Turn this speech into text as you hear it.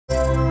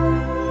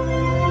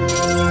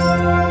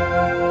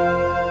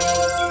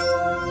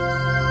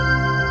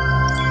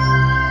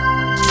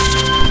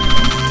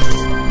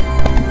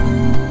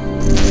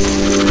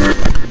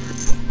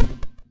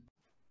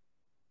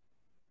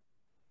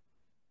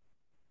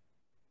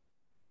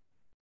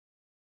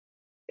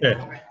Okay,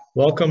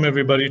 welcome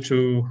everybody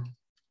to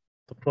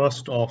the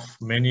first of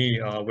many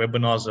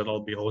webinars that I'll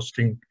be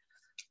hosting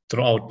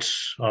throughout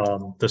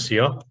this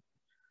year.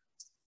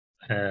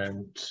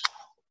 And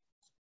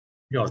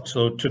yeah,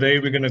 so today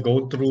we're going to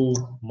go through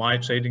my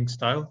trading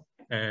style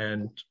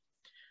and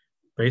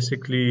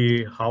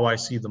basically how I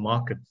see the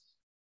market.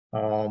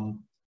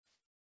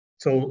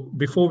 So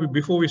before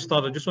we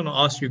start, I just want to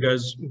ask you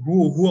guys,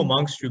 who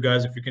amongst you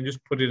guys, if you can just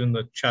put it in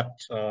the chat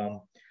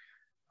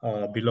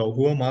below,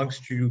 who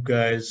amongst you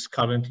guys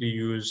currently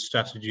use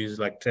strategies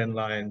like trend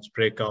lines,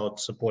 breakouts,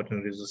 support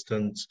and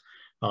resistance,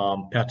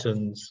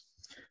 patterns,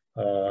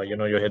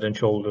 your head and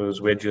shoulders,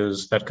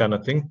 wedges, that kind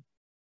of thing?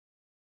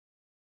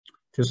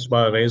 Just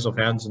by a raise of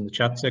hands in the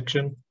chat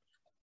section.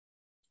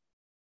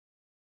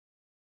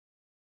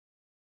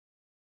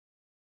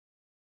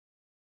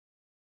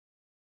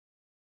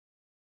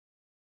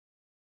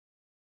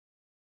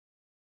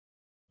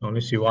 I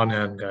only see one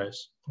hand,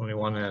 guys. Only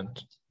one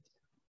hand.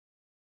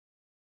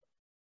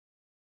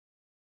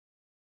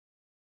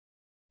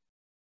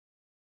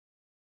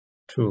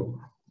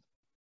 Two.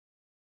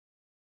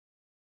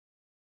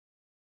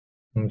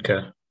 Okay.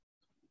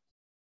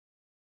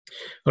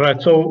 All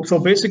right. So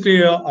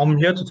basically, I'm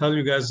here to tell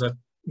you guys that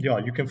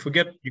you can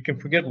forget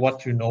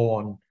what you know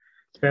on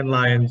trend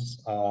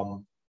lines,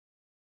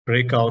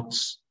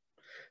 breakouts,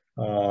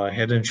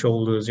 head and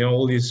shoulders,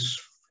 all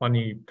these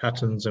funny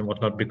patterns and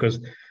whatnot, because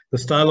the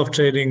style of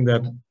trading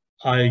that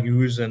I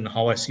use and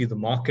how I see the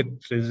market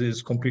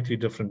is completely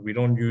different. We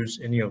don't use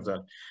any of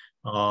that.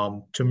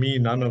 To me,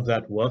 none of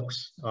that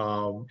works.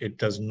 It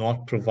does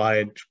not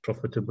provide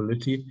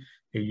profitability.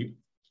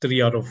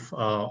 4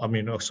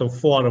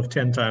 out of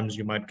 10 times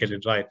you might get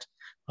it right.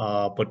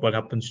 But what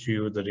happens to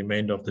you the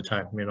remainder of the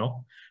time,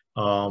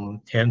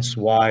 hence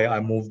why I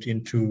moved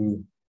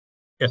into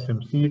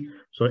SMC.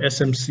 So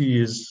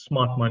SMC is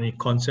Smart Money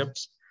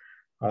Concepts.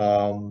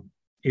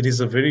 It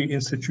is a very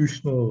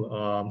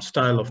institutional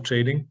style of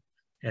trading,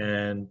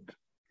 and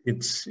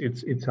it's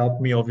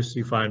helped me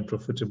obviously find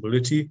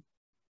profitability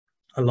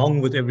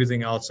along with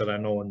everything else that I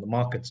know in the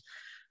markets.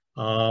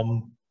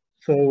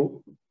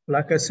 So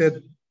like I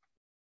said,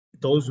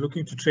 those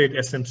looking to trade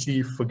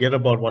SMC, forget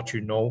about what you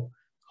know,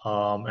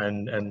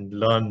 and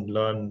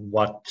learn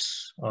what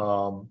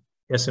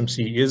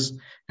SMC is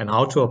and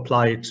how to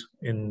apply it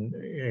in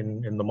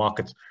the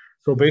markets.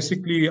 So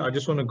basically, I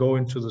just want to go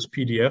into this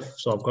PDF.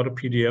 So I've got a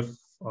PDF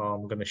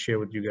I'm going to share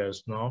with you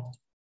guys now.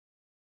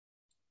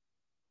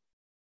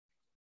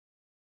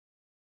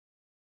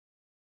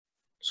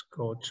 Let's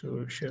go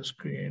to share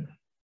screen.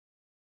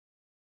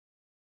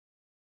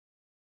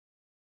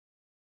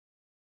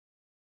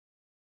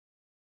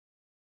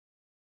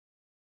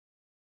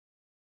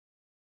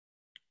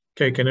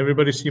 Okay, can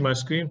everybody see my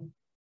screen?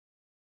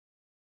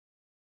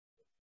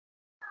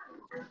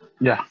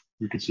 Yeah,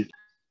 you can see it.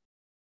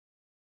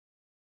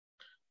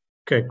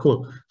 Okay,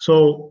 cool.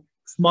 So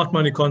Smart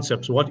Money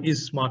Concepts, what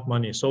is smart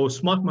money? So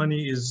smart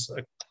money is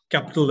a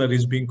capital that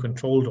is being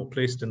controlled or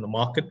placed in the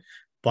market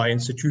by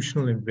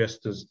institutional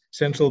investors,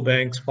 central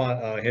banks,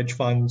 hedge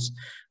funds,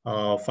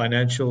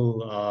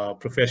 financial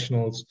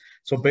professionals.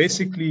 So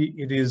basically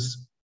it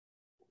is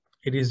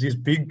these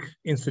big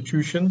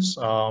institutions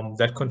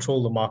that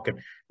control the market.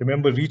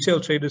 Remember, retail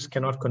traders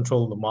cannot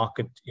control the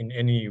market in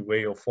any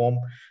way or form.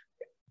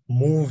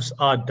 Moves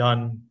are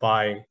done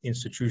by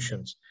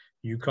institutions.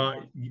 You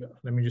can't,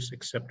 let me just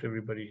accept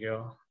everybody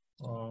here.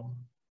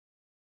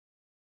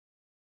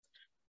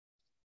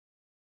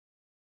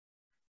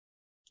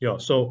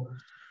 So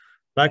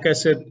like I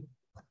said,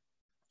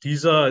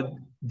 these are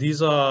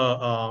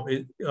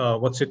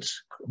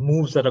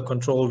moves that are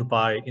controlled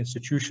by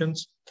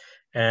institutions,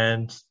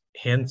 and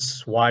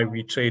hence why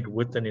we trade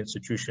with an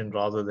institution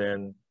rather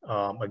than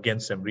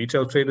against them.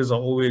 Retail traders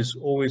are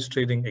always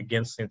trading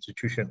against the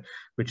institution,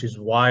 which is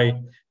why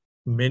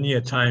many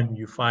a time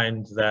you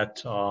find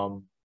that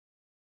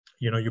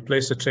you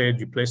place a trade,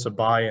 you place a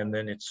buy, and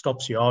then it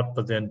stops you out.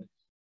 But then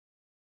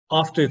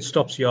after it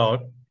stops you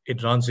out,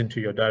 it runs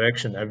into your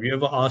direction. Have you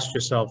ever asked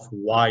yourself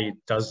why it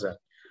does that?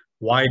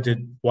 Why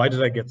did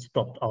I get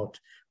stopped out?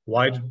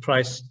 Why did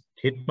price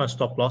hit my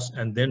stop loss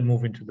and then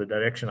move into the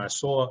direction? I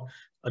saw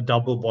a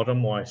double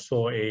bottom, or I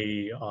saw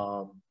a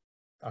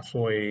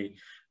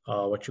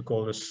what you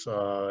call this,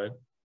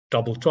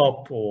 double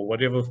top, or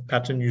whatever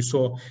pattern you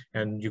saw,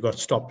 and you got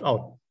stopped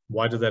out.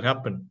 Why did that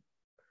happen?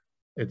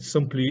 It's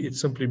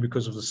simply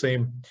because of the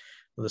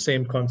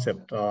same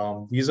concept.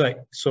 These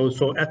are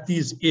so at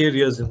these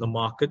areas in the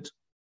market,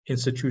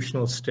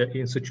 institutions step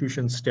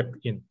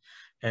in,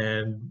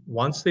 and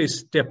once they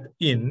step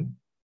in,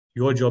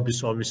 your job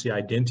is to obviously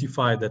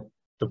identify that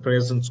the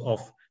presence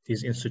of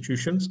these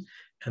institutions,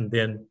 and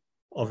then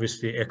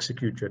obviously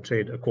execute your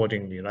trade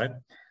accordingly, right?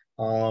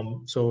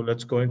 So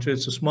let's go into it.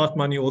 So smart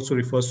money also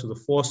refers to the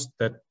force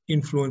that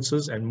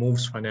influences and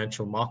moves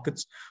financial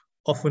markets,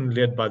 often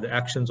led by the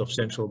actions of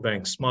central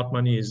banks. Smart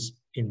money is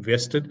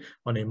invested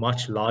on a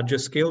much larger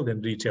scale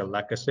than retail.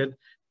 Like I said,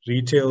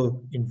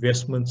 retail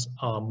investments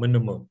are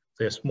minimal.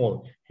 they're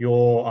small.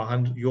 Your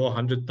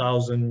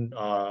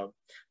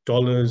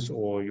 $100,000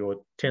 or your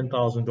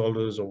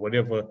 $10,000 or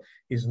whatever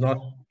is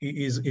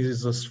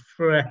a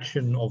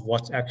fraction of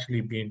what's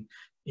actually been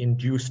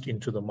induced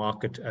into the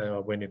market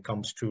when it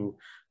comes to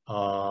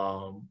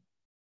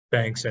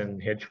banks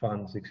and hedge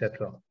funds,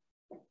 etc.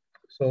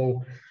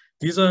 So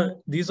these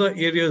are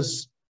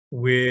areas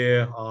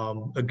where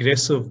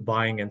aggressive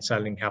buying and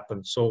selling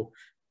happens. So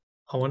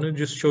I want to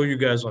just show you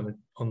guys on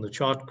the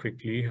chart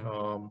quickly.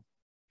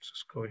 Let's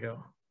just go here.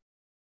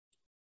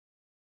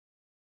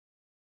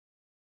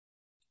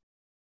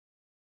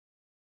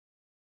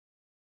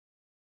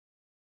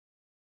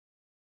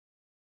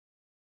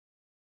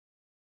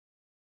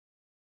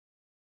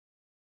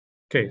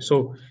 Okay,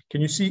 so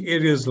can you see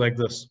areas like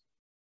this?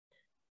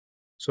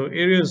 So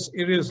areas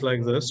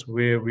like this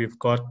where we've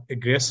got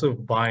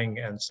aggressive buying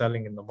and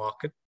selling in the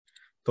market,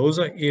 those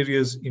are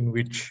areas in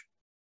which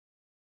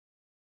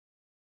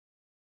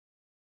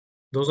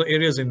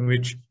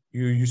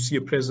you see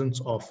a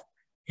presence of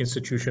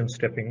institutions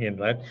stepping in,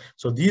 right?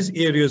 So these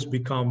areas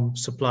become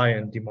supply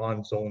and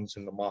demand zones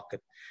in the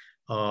market.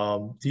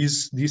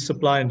 These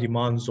supply and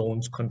demand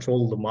zones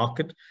control the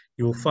market.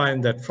 You'll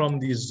find that from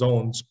these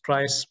zones,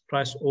 price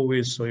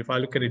always, so if I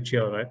look at it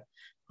here, right,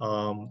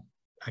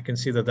 I can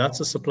see that that's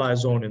a supply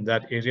zone in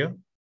that area.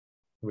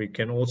 We've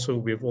also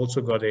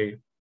got a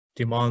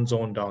demand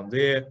zone down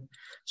there.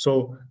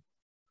 So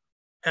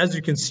as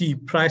you can see,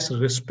 price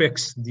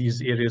respects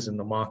these areas in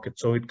the market.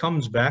 So it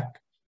comes back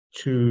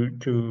to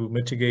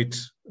mitigate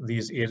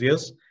these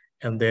areas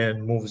and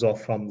then moves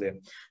off from there.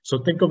 So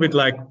think of it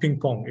like ping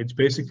pong. It's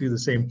basically the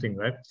same thing,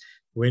 right?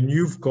 When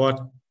you're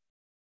playing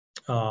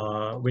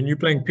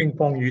ping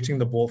pong, you're hitting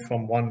the ball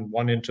from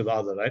one end to the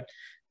other, right?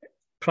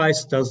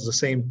 Price does the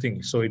same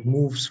thing. So it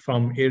moves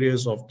from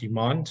areas of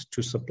demand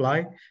to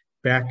supply,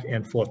 back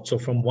and forth. So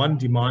from one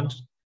demand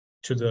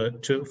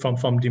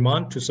from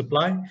demand to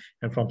supply,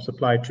 and from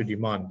supply to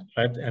demand,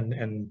 right?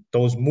 And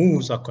those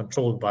moves are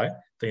controlled by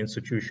the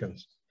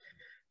institutions.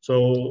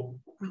 So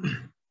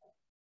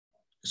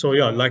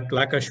yeah,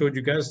 like I showed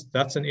you guys,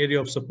 that's an area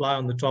of supply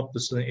on the top.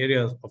 This is an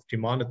area of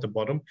demand at the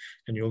bottom,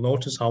 and you'll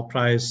notice how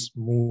price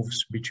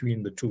moves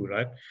between the two,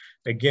 right?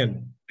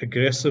 Again,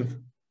 aggressive.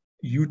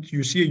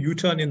 You see a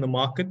U-turn in the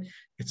market.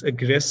 It's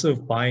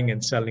aggressive buying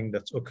and selling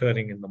that's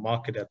occurring in the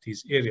market at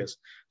these areas.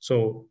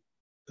 So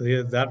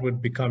that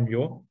would become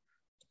your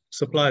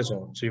supply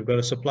zone. So you've got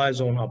a supply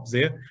zone up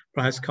there.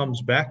 Price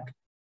comes back,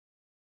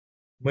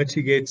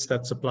 mitigates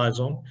that supply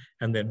zone,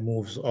 and then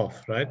moves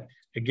off, right?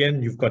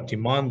 Again, you've got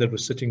demand that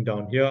was sitting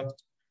down here.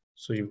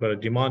 So you've got a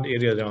demand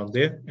area down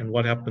there. And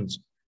what happens?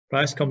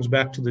 Price comes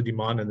back to the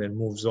demand and then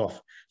moves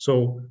off.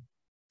 So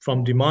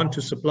from demand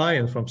to supply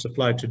and from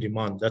supply to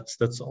demand, that's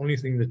the only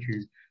thing that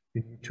you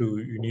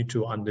need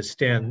to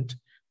understand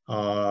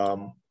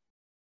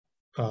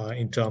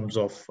in terms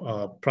of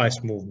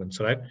price movements,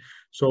 right?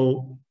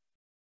 So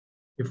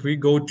if we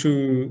go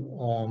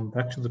to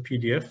back to the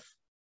PDF.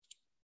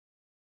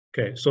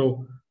 Okay,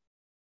 so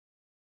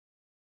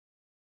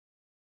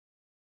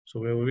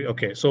where were we?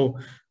 Okay, so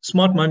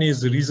smart money is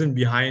the reason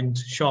behind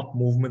sharp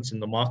movements in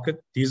the market.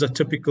 These are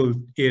typical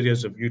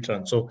areas of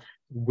U-turn. So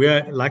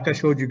where, like I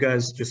showed you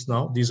guys just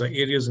now, these are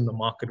areas in the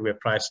market where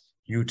price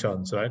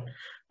U-turns, right?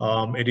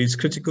 It is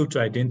critical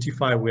to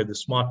identify where the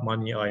smart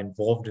money are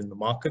involved in the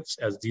markets,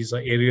 as these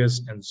are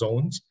areas and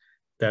zones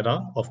that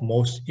are of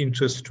most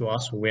interest to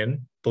us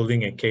when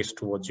building a case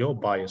towards your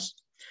bias.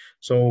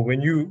 So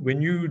when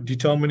you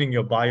determining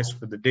your bias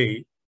for the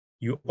day,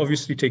 you're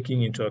obviously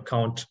taking into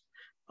account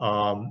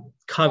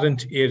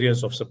current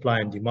areas of supply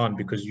and demand,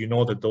 because you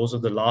know that those are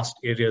the last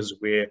areas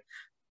where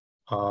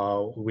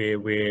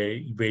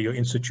your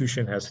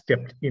institution has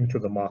stepped into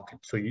the market.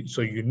 So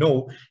you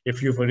know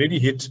if you've already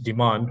hit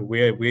demand,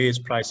 where is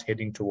price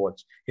heading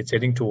towards? It's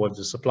heading towards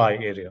the supply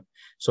area.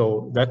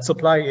 So that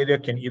supply area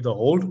can either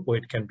hold or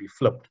it can be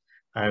flipped,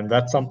 and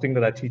that's something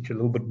that I teach a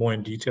little bit more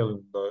in detail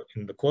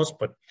in the course.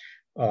 But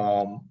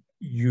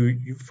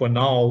you for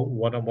now,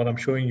 what I'm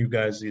showing you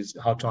guys is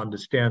how to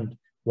understand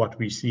what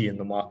we see in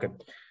the market.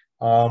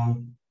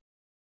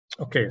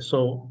 Okay,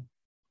 so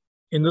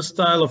in this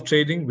style of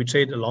trading, we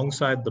trade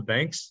alongside the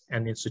banks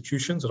and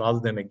institutions rather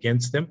than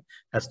against them,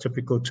 as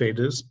typical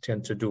traders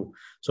tend to do.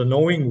 So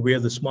knowing where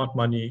the smart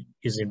money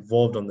is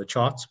involved on the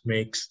charts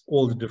makes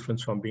all the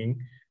difference from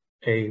being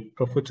a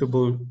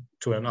profitable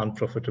to an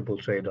unprofitable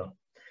trader.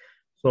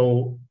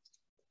 So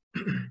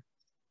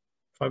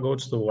if I go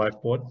to the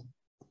whiteboard,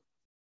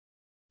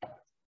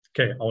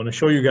 okay, I want to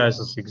show you guys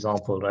this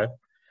example, right?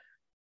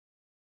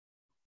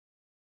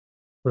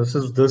 This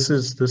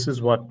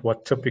is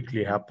what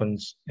typically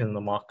happens in the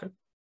market.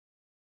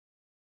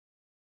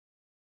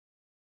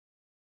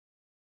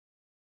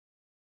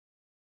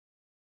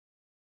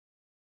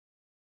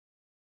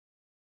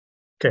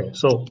 Okay,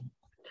 so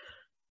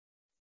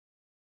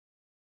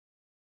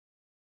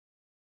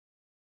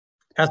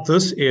at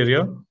this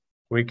area,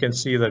 we can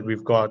see that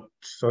we've got,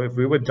 so if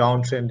we were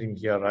downtrending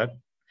here, right?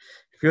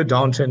 If you're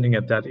downtrending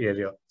at that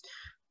area,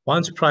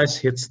 once price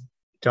hits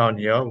down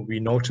here, we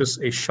notice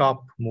a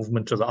sharp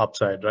movement to the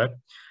upside, right?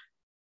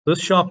 This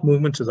sharp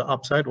movement to the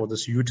upside, or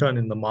this U-turn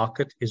in the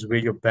market, is where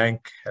your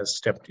bank has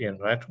stepped in,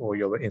 right? Or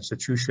your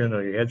institution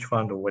or your hedge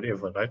fund or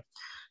whatever, right?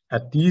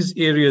 At these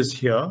areas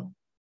here,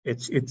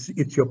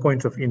 it's your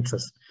point of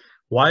interest.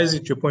 Why is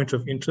it your point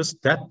of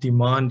interest? That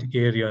demand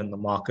area in the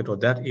market, or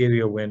that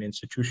area where an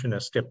institution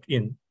has stepped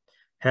in,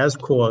 has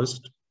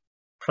caused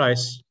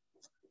price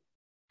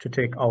to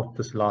take out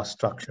this last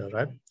structure,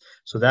 right?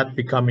 So that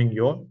becoming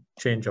your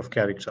change of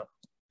character.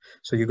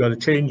 So you got a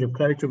change of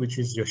character, which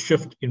is your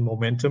shift in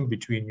momentum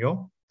between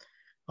your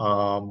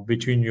downtrend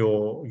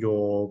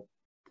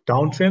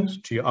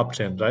to your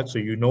uptrend, right? So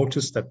you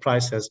notice that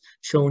price has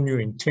shown you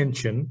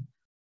intention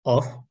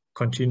of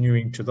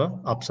continuing to the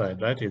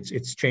upside, right?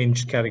 It's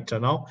changed character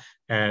now,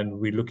 and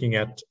we're looking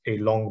at a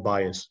long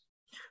bias.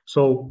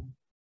 So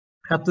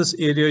at this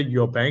area,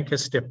 your bank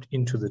has stepped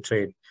into the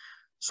trade.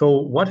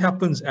 So what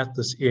happens at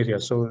this area?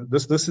 So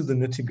this is the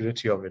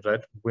nitty-gritty of it,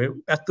 right? Where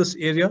at this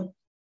area,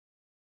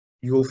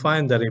 you will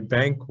find that a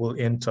bank will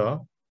enter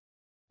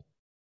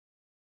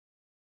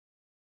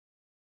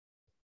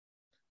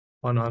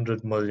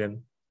 100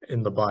 million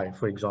in the buy,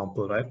 for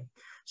example, right?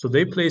 So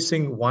they're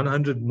placing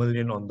 100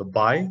 million on the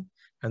buy,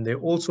 and they're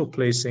also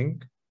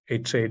placing a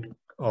trade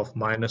of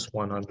minus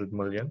 100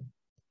 million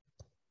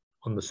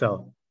on the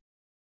sell.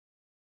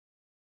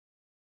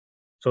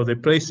 So they're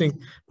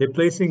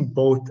placing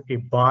both a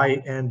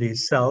buy and a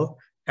sell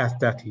at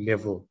that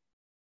level,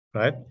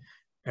 right?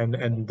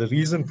 And the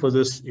reason for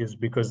this is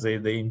because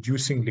they're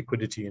inducing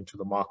liquidity into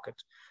the market.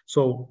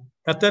 So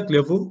at that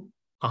level,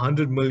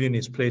 100 million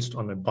is placed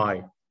on a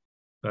buy,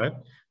 right?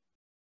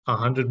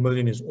 100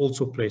 million is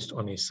also placed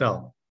on a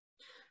sell.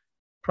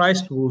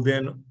 Price will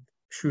then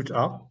shoot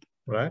up,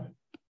 right?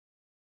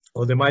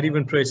 Or they might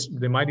even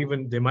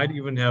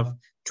have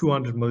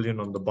 200 million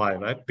on the buy,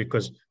 right?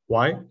 Because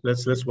why?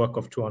 Let's work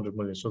off 200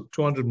 million. So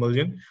 200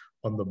 million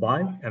on the buy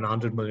and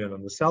 100 million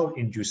on the sell,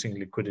 inducing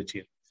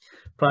liquidity.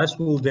 Price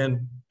will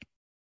then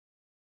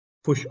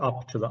push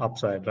up to the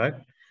upside, right?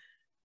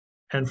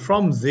 And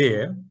from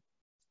there,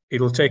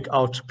 it'll take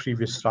out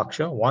previous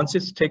structure. Once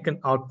it's taken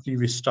out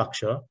previous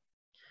structure,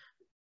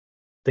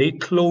 they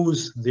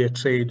close their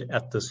trade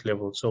at this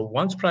level. So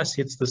once price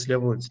hits this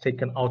level, it's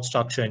taken out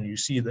structure, and you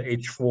see the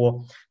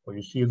H4 or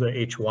you see the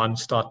H1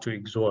 start to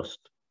exhaust,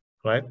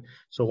 right?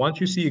 So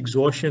once you see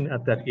exhaustion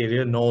at that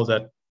area, know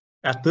that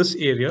at this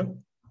area,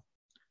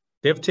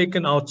 they've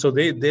taken out, so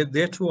their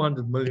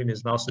 200 million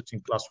is now sitting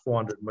plus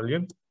 400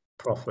 million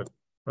profit,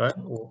 right?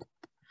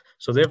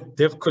 So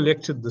they've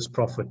collected this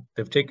profit.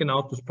 They've taken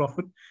out this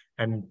profit,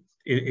 and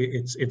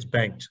it's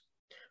banked.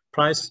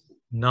 Price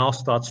now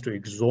starts to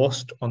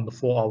exhaust on the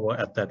 4-hour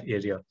at that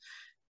area.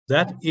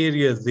 That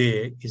area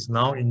there is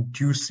now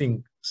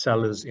inducing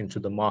sellers into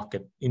the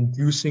market,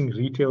 inducing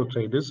retail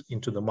traders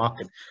into the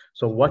market.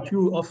 So what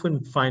you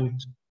often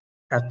find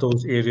at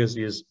those areas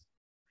is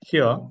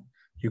here,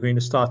 you're going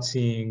to start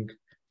seeing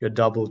your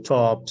double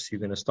tops, you're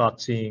going to start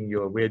seeing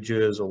your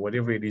wedges or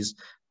whatever it is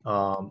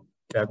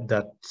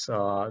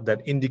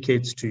that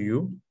indicates to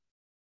you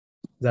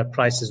that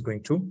price is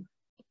going to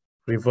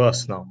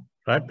reverse now,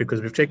 right?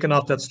 Because we've taken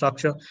out that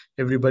structure.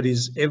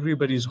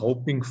 Everybody's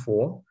hoping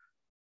for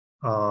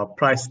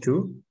price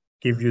to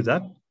give you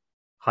that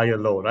higher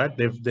low, right?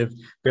 They've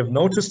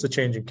noticed the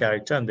change in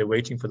character, and they're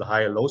waiting for the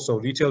higher low. So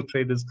retail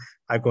traders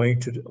are going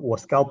to, or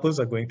scalpers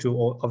are going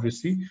to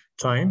obviously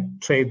try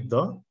and trade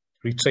the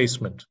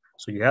retracement.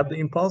 So you have the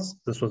impulse,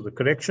 this was the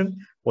correction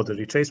or the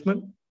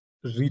retracement.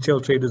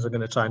 Retail traders are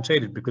going to try and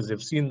trade it because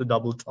they've seen the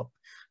double top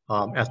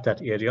at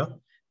that area,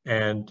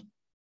 and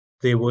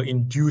they were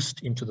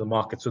induced into the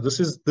market. So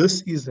this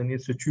is an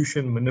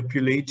institution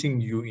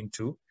manipulating you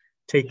into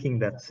taking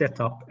that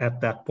setup at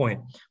that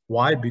point.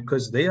 Why?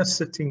 Because they are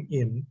sitting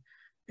in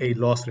a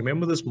loss.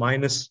 Remember this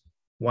minus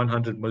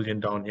 100 million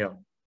down here.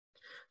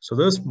 So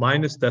this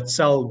minus that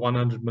sell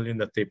 100 million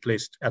that they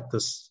placed at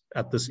this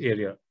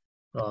area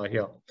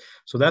here.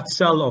 So that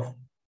sell of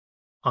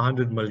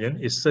 100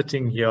 million is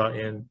sitting here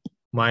in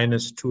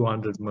minus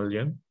 200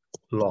 million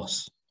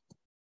loss,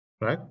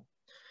 right?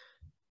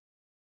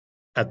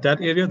 At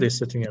that area, they're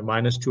sitting at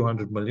minus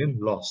 200 million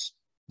loss.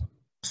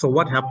 So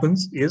what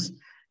happens is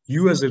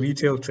you as a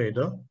retail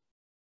trader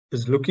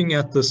is looking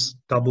at this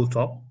double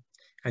top,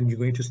 and you're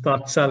going to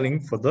start selling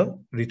for the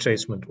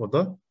retracement or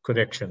the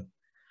correction.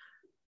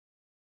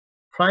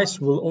 Price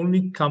will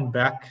only come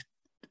back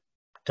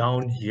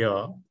down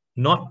here,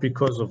 not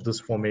because of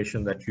this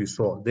formation that you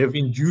saw. They've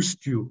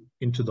induced you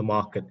into the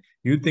market.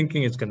 You're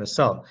thinking it's going to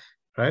sell,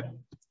 right?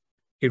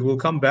 It will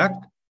come back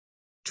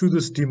to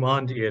this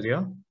demand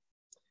area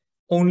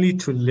only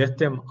to let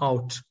them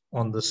out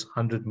on this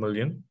 100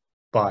 million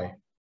buy.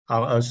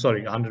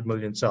 100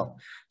 million sell.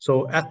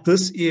 So at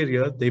this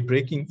area, they're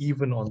breaking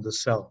even on the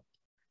sell.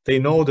 They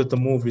know that the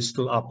move is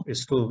still up,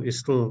 is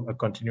still a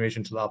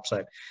continuation to the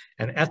upside.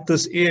 And at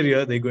this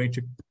area, they're going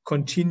to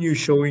continue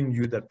showing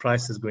you that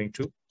price is going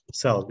to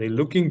sell. They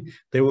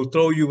will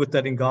throw you with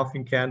that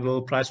engulfing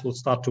candle. Price will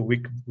start to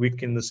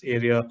wick in this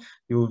area.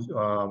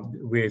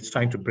 Where it's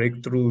trying to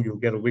break through, you'll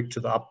get a wick to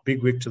the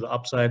big wick to the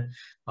upside.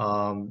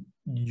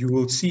 You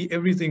will see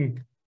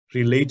everything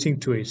relating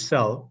to a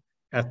sell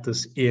at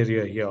this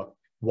area here.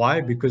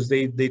 Why? Because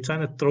they're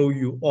trying to throw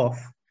you off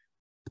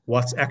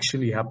what's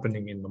actually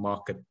happening in the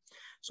market.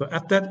 So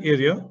at that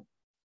area,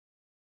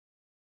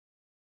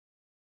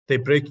 they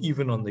break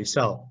even on the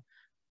sell.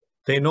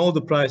 They know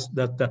the price,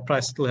 that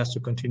price still has to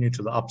continue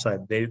to the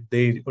upside.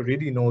 They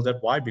already know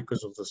that. Why?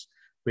 Because of this.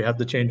 We have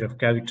the change of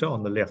character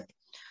on the left.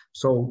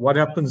 So what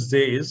happens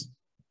there is,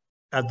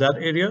 at that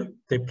area,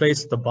 they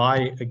place the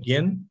buy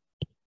again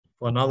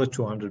for another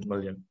 200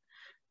 million.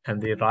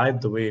 And they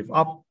ride the wave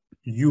up.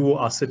 You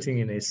are sitting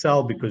in a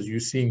sell because you're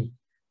seeing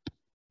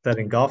that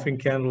engulfing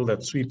candle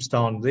that sweeps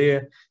down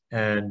there.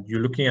 And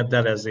you're looking at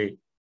that as a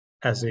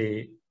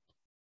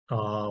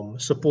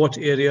support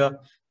area.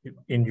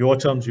 In your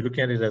terms, you look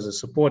at it as a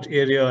support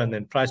area, and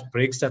then price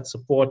breaks that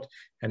support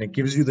and it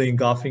gives you the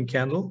engulfing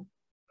candle,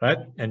 right?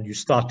 And you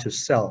start to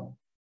sell.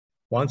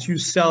 Once you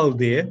sell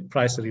there,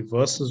 price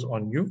reverses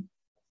on you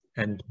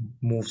and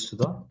moves to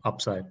the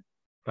upside,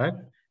 right?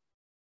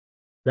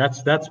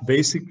 That's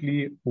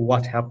basically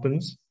what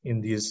happens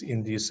in these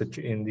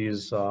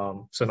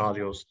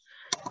scenarios.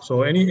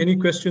 So any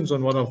questions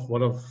on what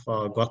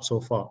I've got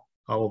so far,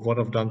 or what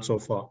I've done so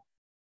far?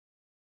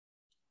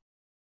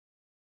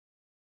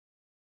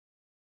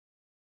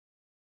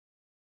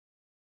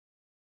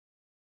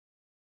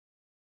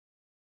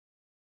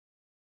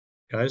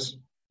 Guys? Is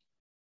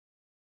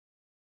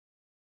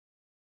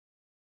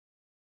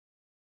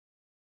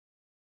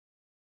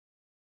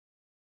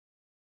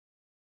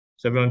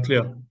everyone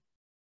clear?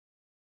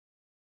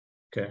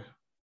 Okay.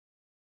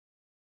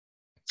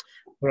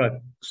 All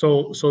right.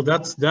 So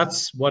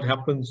that's what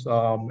happens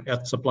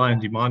at supply and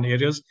demand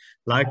areas.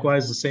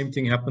 Likewise, the same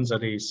thing happens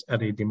at a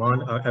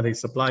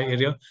supply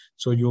area.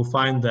 So you'll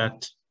find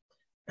that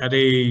at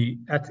a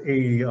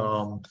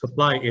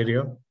supply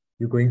area,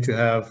 you're going to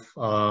have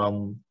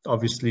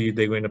obviously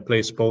they're going to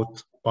place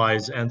both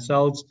buys and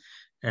sells,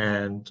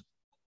 and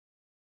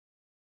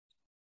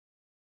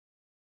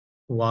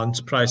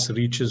once price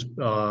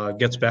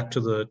gets back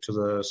to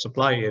the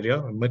supply area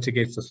and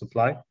mitigates the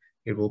supply,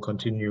 it will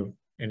continue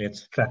in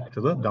its track to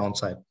the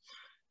downside.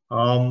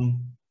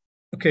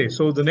 Okay,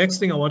 so the next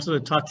thing I wanted to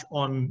touch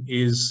on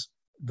is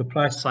the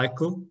price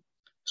cycle.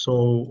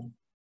 So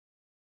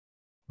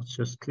let's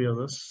just clear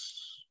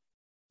this.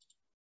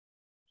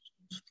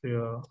 Let's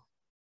clear.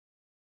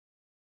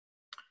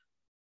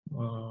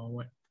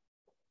 Wait.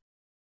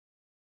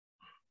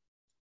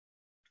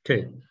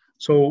 Okay,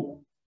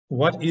 so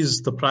what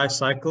is the price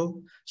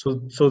cycle?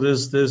 So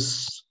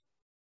there's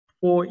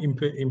 4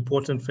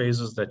 important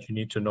phases that you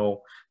need to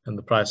know in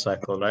the price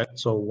cycle, right?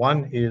 So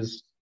one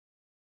is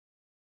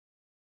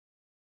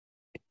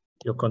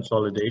your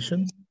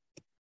consolidation.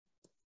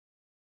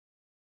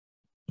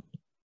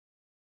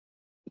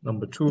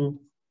 Number 2,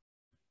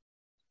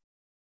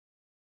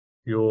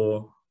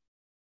 your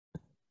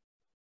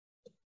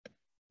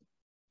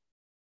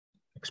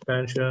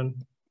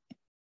expansion.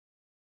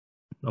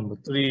 Number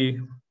 3,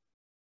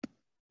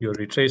 your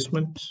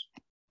retracement.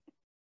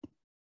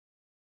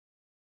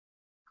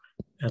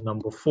 And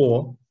number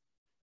 4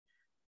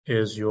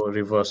 is your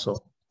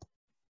reversal.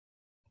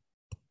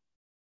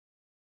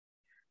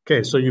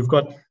 Okay, so you've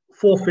got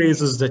 4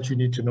 phases that you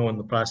need to know in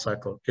the price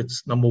cycle.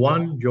 It's number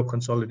 1, your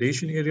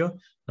consolidation area.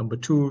 Number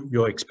 2,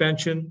 your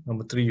expansion.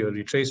 Number 3, your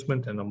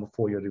retracement. And number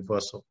 4, your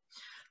reversal.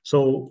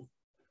 So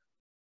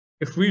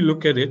if we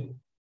look at it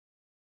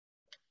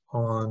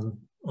on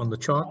the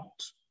chart,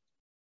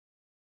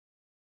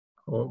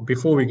 or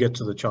before we get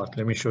to the chart,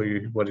 let me show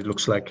you what it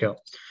looks like here.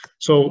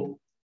 So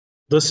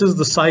this is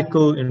the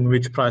cycle in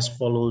which price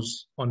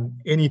follows on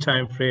any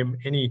time frame,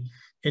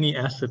 any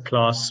asset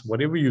class,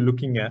 whatever you're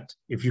looking at.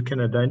 If you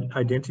can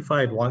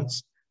identify it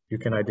once, you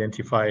can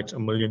identify it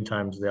 1,000,000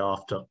 times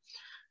thereafter.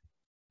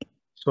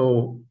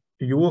 So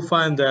you will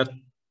find that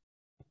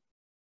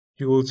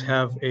you will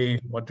have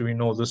what do we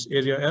know this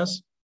area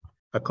as?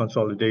 A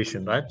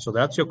consolidation, right? So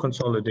that's your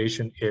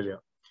consolidation area.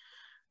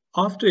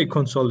 After a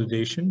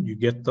consolidation, you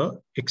get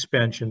the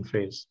expansion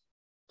phase.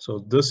 So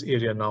this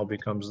area now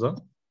becomes the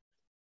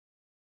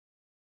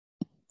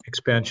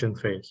expansion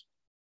phase.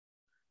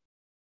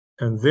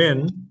 And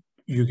then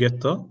you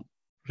get the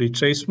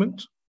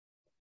retracement.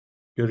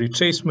 Your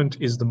retracement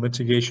is the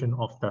mitigation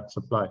of that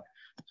supply.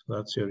 So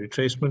that's your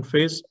retracement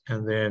phase.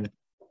 And then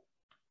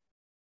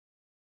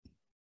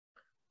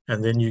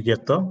you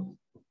get the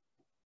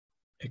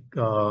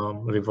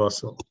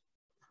reversal.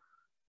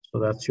 So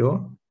that's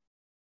your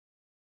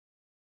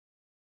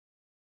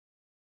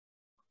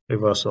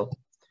reversal.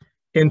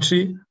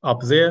 Entry up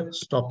there,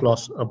 stop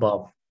loss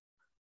above,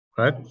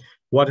 right?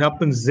 What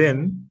happens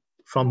then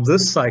from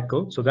this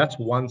cycle? So that's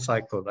one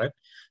cycle, right?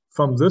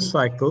 From this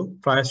cycle,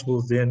 price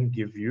will then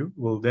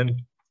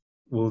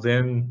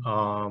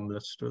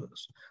let's do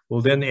this.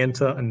 We'll then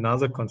enter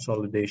another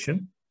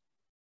consolidation,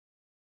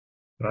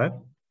 right?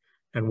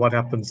 And what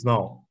happens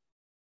now?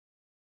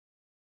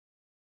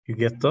 You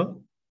get the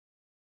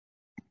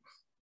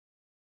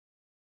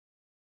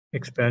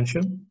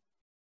expansion.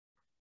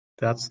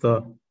 That's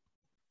the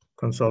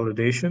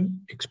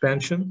consolidation,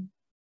 expansion,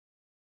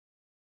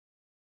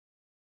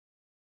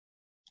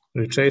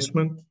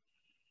 retracement,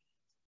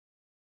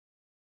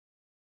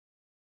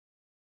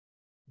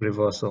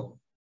 reversal.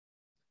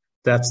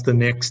 That's the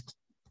next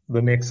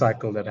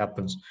cycle that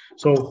happens.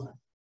 So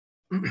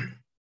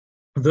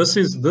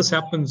this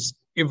happens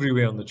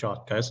everywhere on the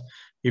chart, guys.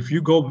 If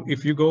you go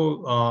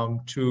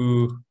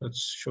to,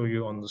 let's show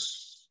you on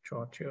this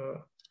chart here.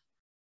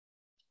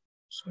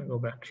 So I go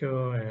back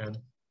here and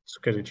let's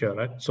get it here,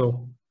 right?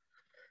 So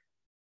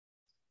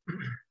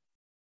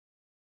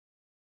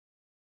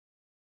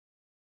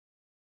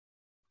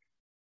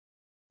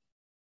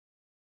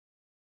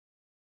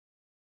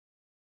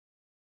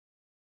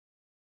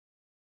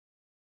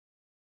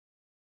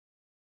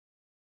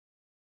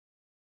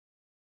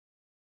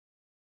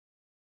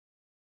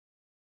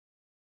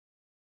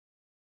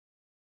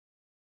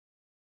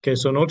okay,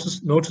 so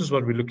notice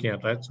what we're looking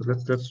at, right? So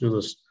let's do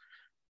this.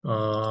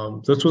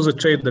 This was a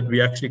trade that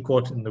we actually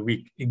caught in the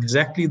week.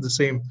 Exactly the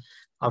same.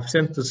 I've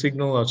sent the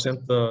signal, I've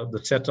sent the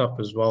setup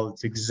as well.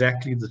 It's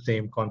exactly the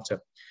same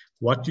concept.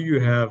 What do you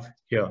have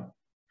here?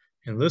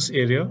 In this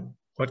area,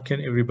 what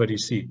can everybody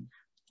see?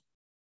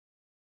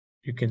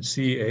 You can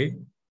see a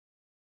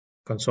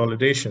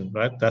consolidation,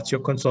 right? That's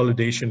your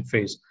consolidation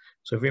phase.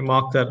 So if we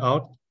mark that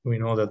out, we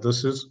know that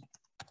this is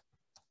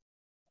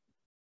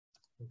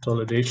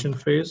consolidation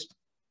phase.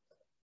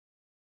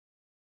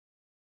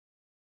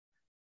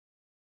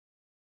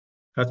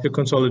 That's the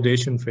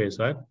consolidation phase,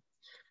 right?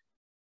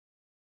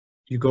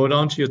 You go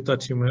down to your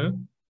 30-minute,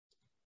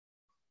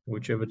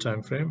 whichever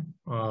time frame,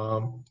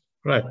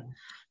 right?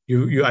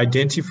 You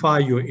identify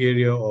your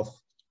area of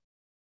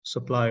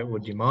supply or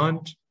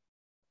demand.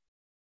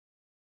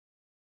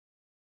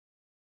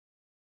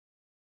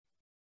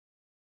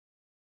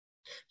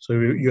 So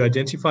you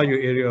identify your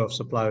area of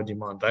supply or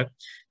demand, right?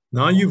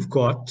 Now you've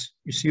got,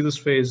 you see this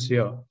phase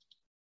here.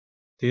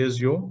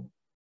 There's your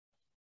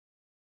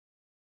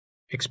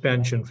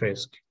expansion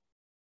phase.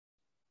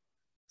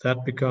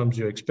 That becomes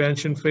your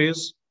expansion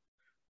phase.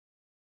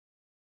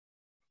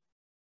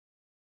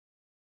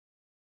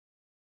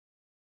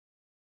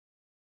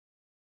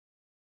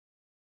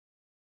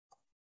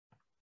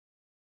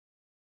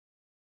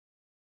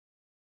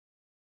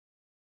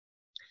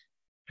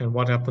 And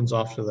what happens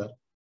after that?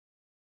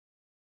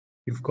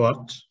 You've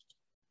got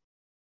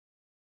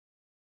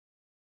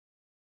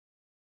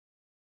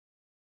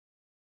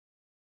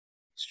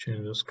let's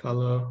change this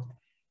color.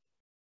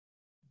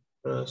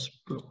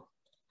 Blue.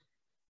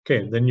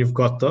 Okay, then you've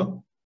got the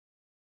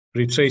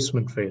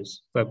retracement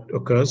phase that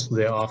occurs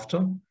thereafter.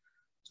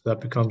 So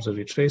that becomes a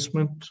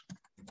retracement.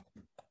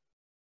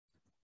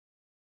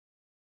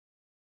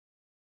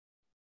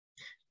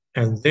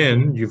 And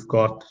then you've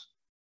got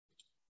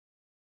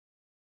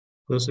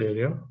this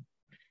area,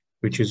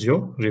 which is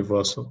your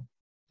reversal.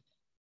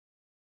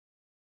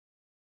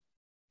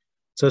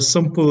 It's as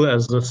simple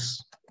as this.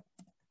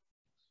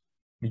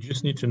 You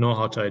just need to know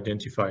how to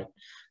identify it.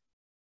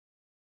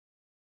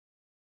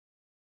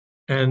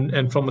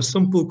 And from a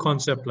simple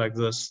concept like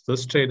this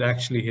trade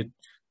actually hit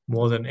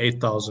more than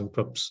 8,000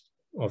 pips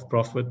of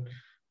profit.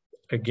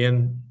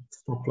 Again,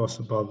 stop loss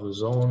above the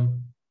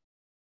zone.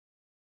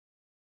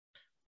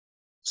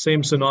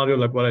 Same scenario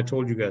like what I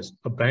told you guys.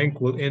 A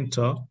bank will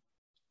enter.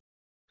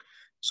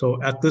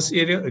 So at this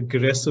area,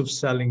 aggressive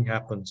selling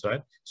happens,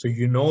 right? So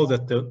you know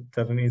that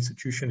that an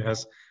institution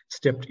has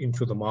stepped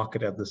into the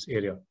market at this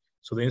area.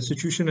 So the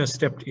institution has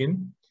stepped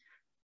in.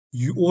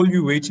 All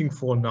you're waiting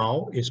for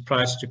now is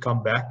price to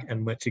come back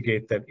and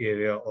mitigate that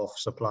area of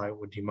supply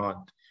or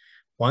demand.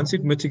 Once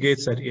it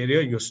mitigates that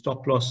area, your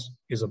stop loss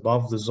is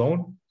above the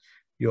zone.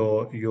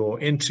 Your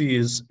entry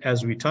is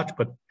as we touch,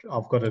 but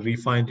I've got a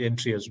refined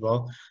entry as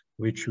well,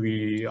 which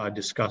I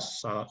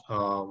discuss,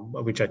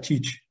 which I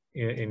teach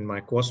in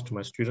my course to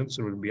my students.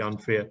 It would be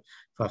unfair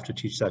if I have to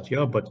teach that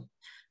here, but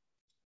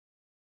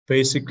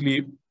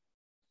basically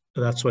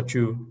that's what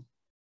you're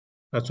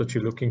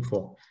looking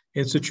for.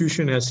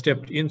 Institution has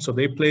stepped in, so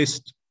they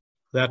placed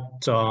that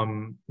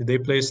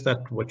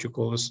what you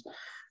call this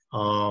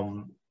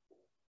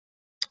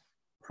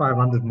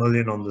 500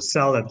 million on the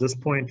sell at this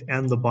point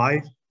and the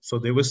buy. So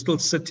they were still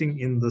sitting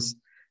in this.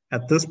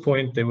 At this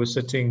point, they were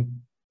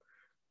sitting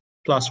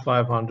plus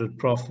 500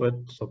 profit,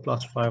 so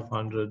plus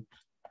 500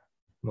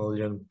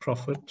 million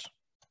profit.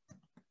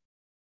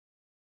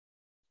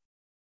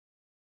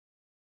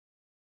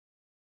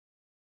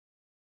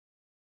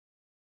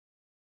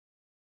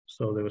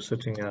 So they were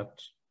sitting at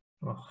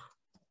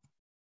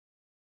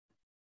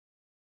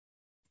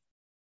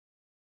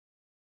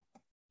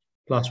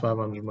plus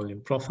 500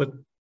 million profit.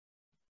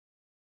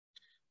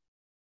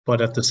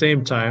 But at the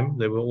same time,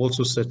 they were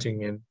also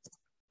sitting in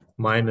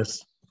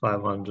minus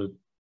 500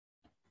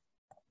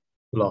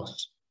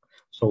 loss.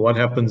 So what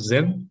happens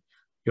then?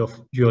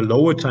 Your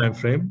lower time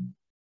frame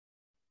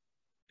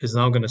is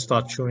now going to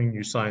start showing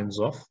you signs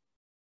of.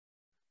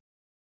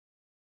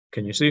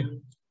 Can you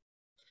see?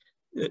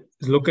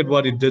 look at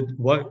what it did.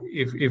 What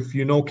if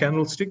you know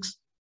candlesticks?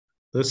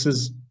 This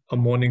is a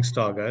morning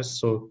star, guys.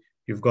 So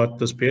you've got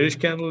this bearish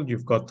candle,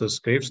 you've got this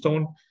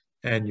gravestone,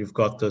 and you've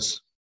got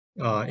this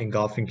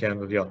engulfing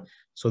candle here.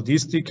 So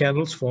these three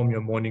candles form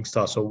your morning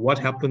star. So what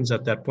happens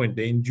at that point?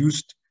 They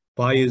induced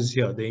buyers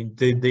here.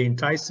 They're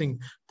enticing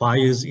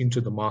buyers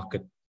into the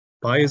market.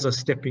 Buyers are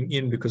stepping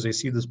in because they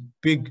see this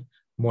big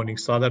morning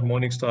star. That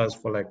morning star is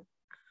for like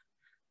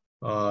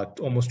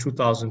almost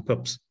 2,000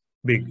 pips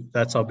big.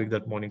 That's how big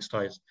that morning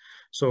star is.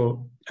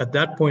 So at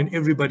that point,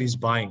 everybody's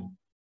buying.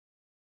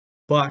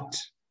 But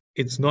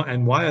it's not.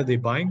 And why are they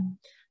buying?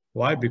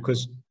 Why?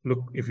 Because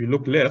look, if you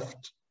look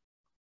left,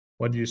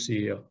 what do you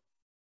see here?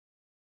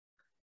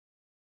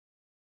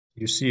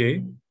 You see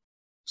a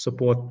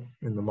support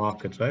in the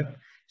market, right?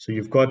 So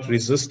you've got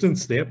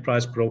resistance there,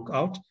 price broke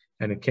out,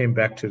 and it came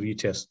back to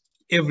retest.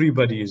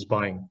 Everybody is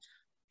buying.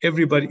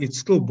 Everybody, it's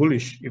still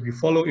bullish. If you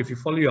follow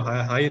your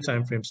higher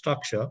time frame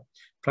structure,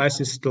 price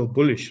is still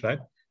bullish, right?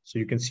 So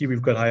you can see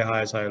we've got higher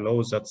highs, higher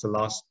lows. That's the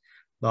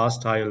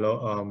last higher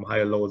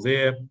low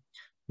there.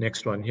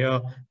 Next one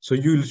here. So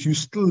you're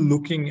still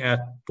looking at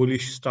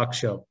bullish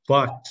structure,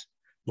 but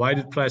why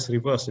did price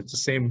reverse? It's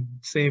the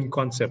same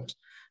concept.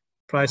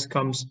 Price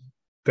comes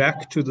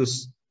back to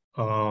this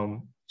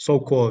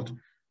so-called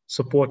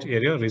support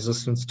area,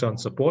 resistance turn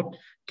support,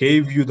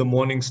 gave you the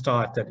morning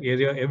star at that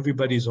area.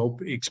 Everybody's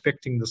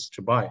expecting this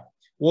to buy.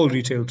 All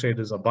retail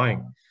traders are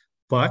buying,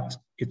 but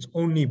it's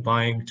only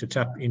buying to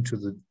tap into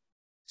the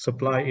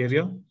supply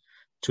area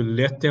to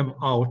let them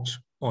out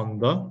on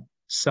the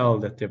sell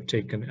that they've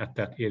taken at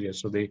that area.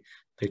 So they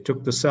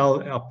took the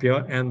sell up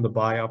here and the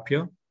buy up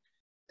here.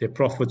 Their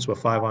profits were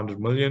 500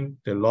 million.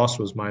 Their loss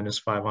was minus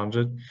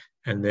 500.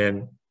 And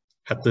then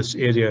at this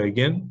area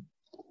again,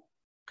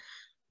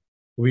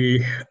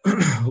 we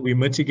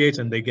mitigate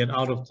and they get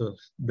out of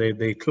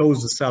they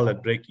close the sell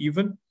at break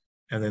even,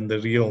 and then the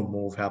real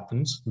move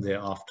happens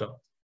thereafter.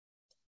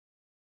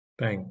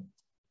 Bang.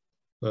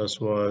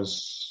 This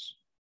was,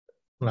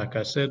 like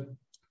I said,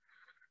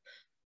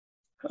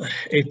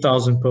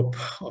 8,000 pip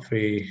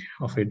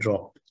of a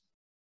drop.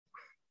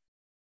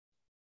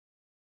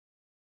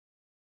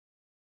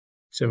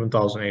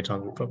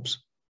 7,800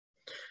 pips.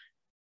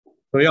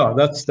 So yeah,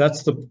 that's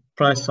the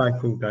price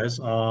cycle, guys.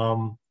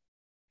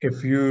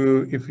 If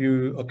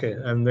you okay,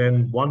 and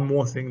then one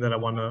more thing that I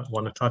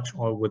wanna touch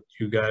on with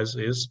you guys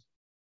is,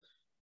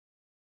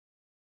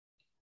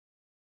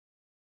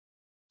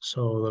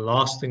 so the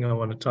last thing I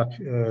want to touch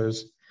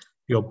is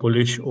your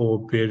bullish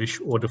or bearish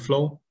order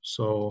flow.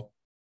 So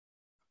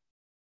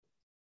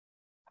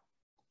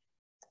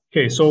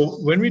okay,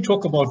 so when we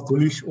talk about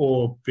bullish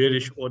or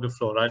bearish order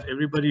flow, right,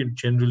 everybody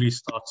generally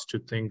starts to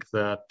think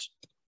that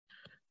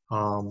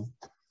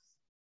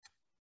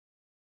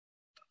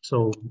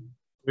so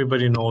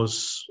everybody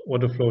knows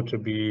order flow to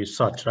be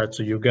such, right?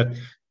 So you get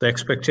the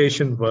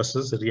expectation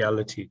versus the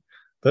reality.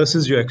 This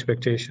is your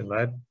expectation,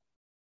 right?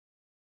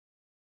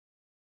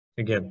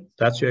 Again,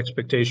 that's your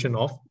expectation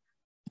of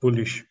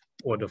bullish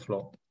order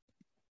flow.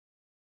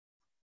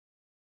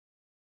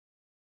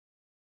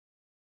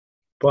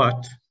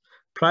 But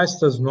price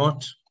does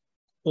not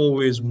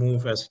always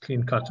move as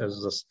clean cut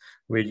as this,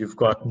 where you've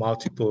got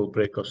multiple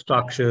breakout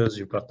structures,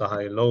 you've got the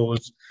high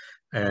lows,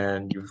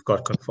 and you've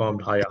got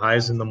confirmed higher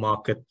highs in the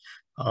market.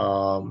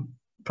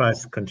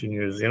 Price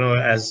continues,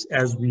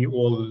 as we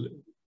all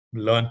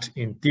learnt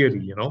in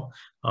theory,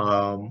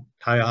 high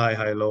high,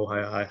 high low,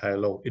 high high, high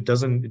low. It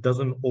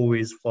doesn't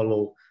always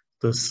follow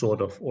this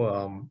sort of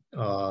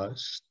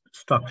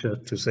structure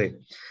to say.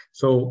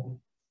 So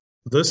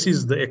this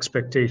is the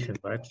expectation,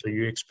 right? So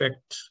you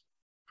expect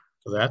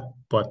that,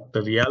 but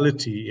the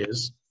reality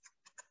is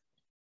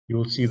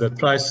you'll see that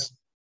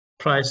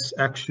price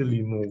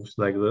actually moves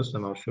like this,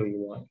 and I'll show you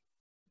why.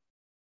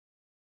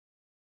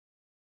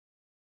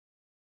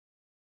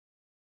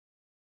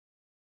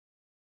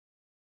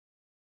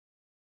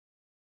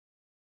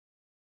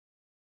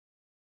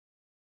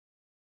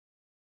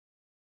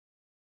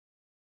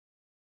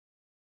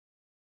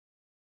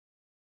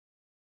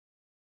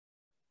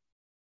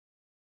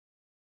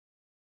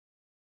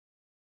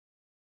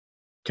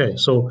 Okay,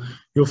 so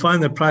you'll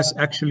find that price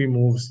actually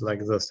moves like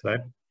this, right?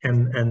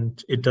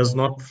 And it does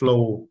not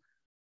flow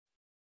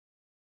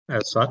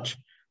as such.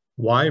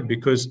 Why?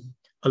 Because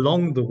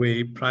along the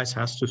way, price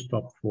has to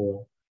stop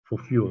for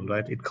fuel,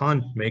 right? It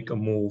can't make a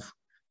move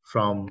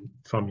from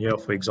here,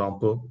 for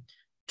example,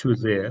 to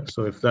there.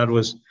 So if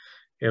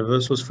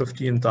this was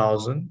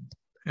 15,000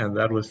 and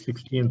that was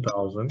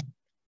 16,000,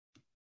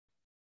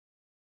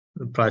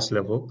 the price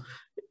level,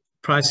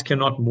 price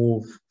cannot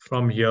move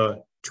from here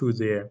to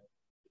there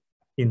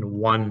in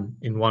one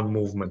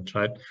movement,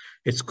 right?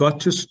 It's got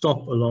to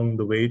stop along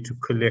the way to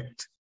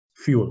collect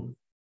fuel,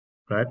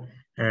 right?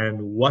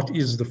 And what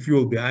is the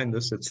fuel behind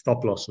this? It's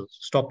stop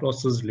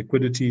losses,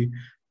 liquidity.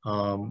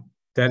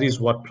 That is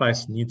what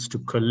price needs to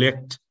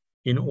collect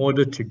in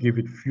order to give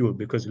it fuel,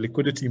 because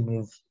liquidity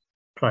moves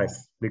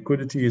price.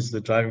 Liquidity is the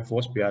driving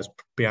force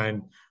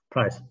behind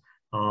price.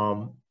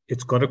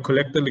 It's got to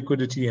collect the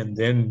liquidity and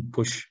then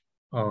push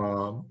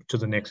to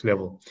the next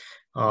level.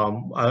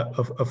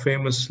 A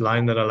famous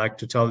line that I like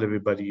to tell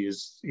everybody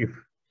is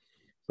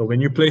so when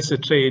you place a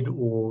trade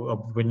or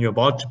when you're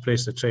about to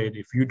place a trade,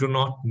 if you do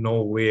not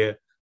know where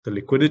the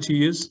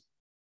liquidity is,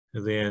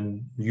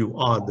 then you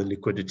are the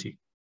liquidity.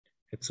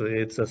 It's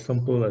as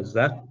simple as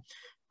that.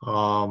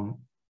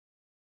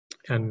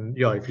 And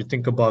yeah, if you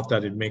think about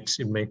that, it makes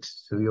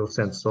real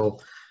sense.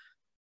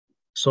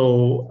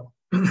 So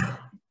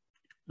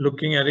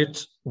looking at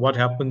it, what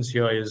happens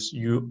here is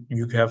you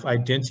have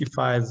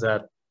identified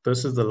that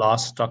this is the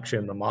last structure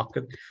in the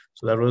market.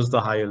 So that was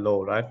the higher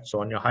low, right? So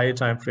on your higher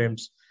time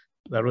frames,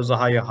 that was a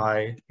higher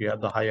high. You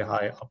had the higher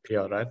high up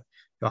here, right?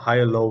 Your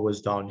higher low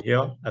was down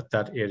here at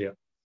that area.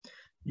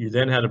 You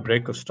then had a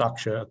break of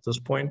structure at this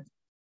point,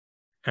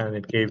 and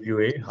it gave you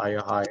a higher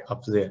high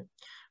up there.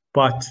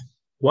 But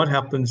what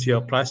happens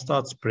here? Price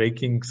starts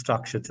breaking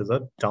structure to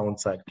the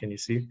downside. Can you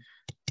see?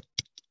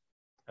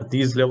 At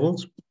these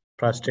levels,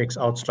 price takes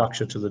out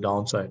structure to the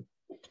downside.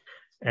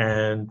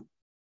 And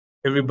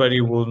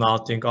everybody will now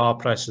think, oh,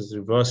 price is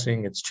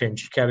reversing. It's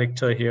changed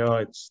character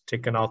here. It's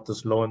taken out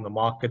this low in the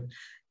market.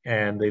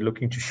 And they're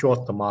looking to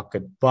short the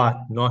market, but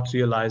not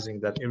realizing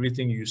that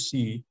everything you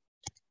see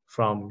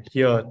from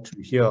here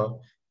to here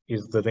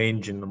is the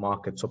range in the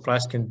market. So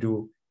price can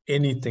do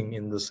anything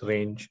in this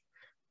range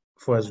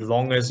for as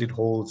long as it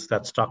holds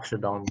that structure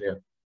down there.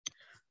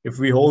 If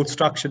we hold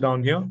structure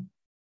down here,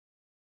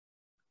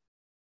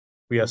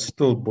 we are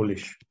still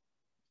bullish,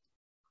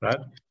 right?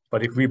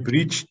 But if we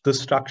breach the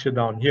structure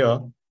down here,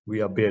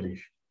 we are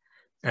bearish.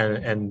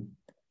 And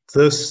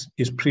this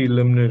is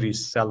preliminary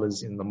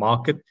sellers in the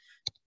market.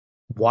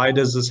 Why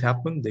does this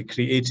happen? They're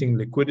creating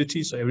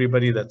liquidity. So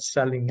everybody that's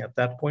selling at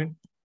that point,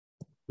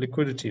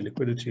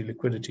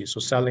 liquidity. So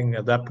selling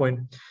at that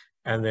point,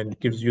 and then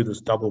gives you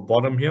this double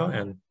bottom here,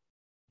 and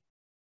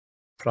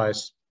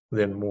price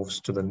then moves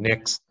to the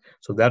next.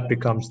 So that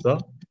becomes the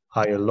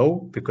higher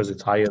low because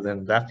it's higher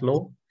than that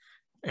low.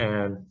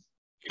 And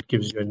it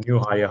gives you a new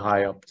higher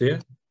high up there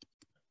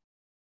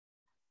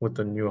with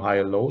a new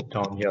higher low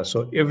down here.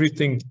 So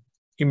everything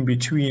in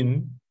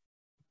between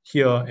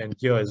here and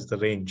here is the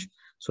range.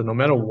 So no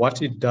matter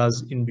what it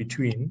does in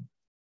between,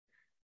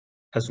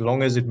 as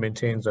long as it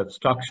maintains that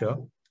structure,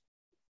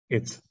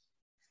 it's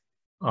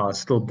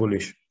still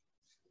bullish.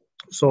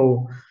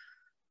 So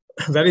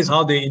that is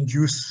how they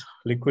induce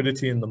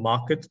liquidity in the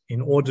market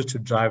in order to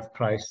drive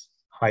price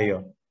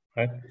higher,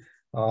 right?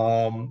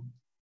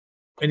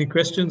 Any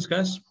questions,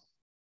 guys?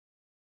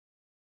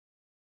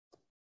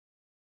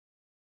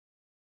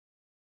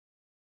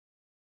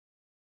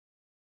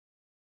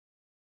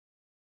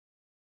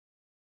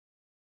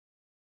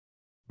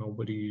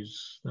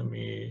 Nobody's. Let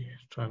me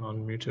try and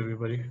unmute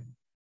everybody.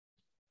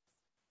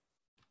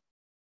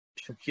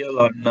 Shakil,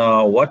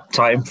 on what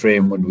time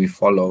frame would we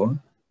follow,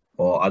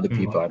 or other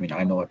people? I mean,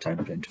 I know what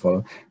time frame to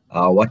follow.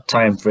 What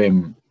time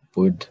frame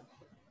would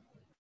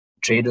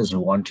traders who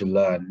want to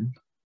learn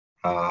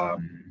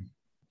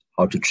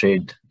how to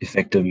trade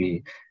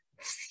effectively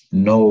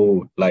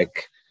know?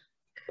 Like,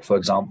 for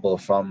example,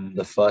 from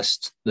the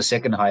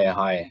second higher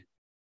high,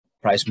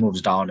 price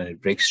moves down and it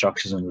breaks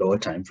structures in lower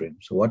time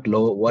frames. So what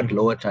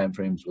lower time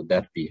frames would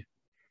that be?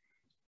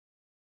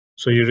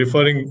 So you're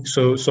referring.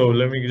 So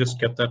let me just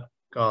get that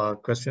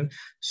question.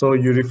 So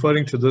you're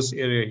referring to this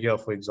area here,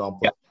 for example.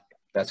 Yeah,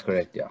 that's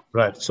correct. Yeah.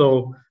 Right.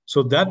 So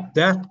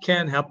that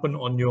can happen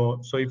on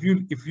your. So if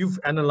you've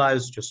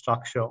analyzed your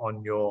structure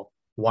on your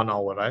 1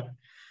 hour, right,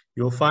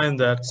 you'll find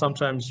that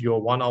sometimes your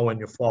 1 hour and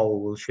your 4 hour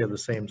will share the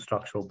same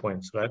structural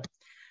points, right?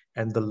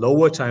 And the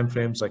lower time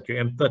frames like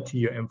your M30,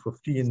 your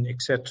M15,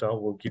 etc.,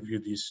 will give you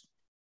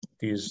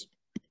these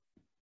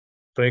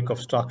break of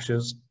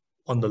structures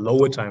on the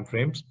lower time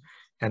frames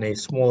and a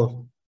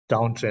small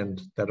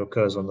downtrend that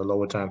occurs on the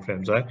lower time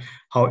frames, right?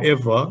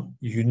 However,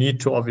 you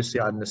need to obviously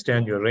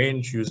understand your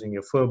range using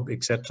your FIB,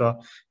 etc.,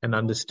 and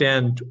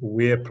understand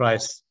where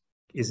price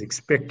is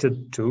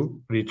expected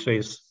to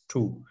retrace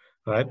to,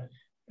 right?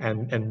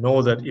 And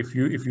know that if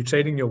you're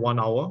trading your 1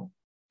 hour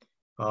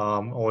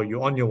or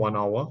you're on your 1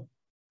 hour,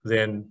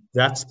 then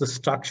that's the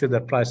structure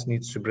that price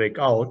needs to break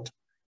out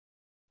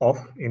of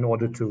in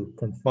order to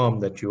confirm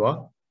that you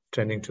are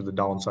trending to the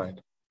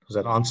downside. Does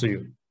that answer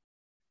you?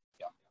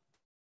 Yeah,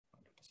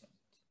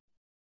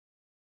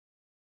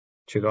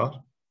 100%.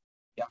 Chigar?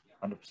 Yeah,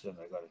 100%.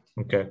 I got it.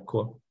 Okay,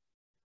 cool.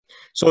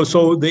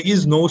 So there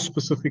is no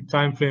specific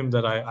time frame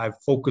that I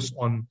focus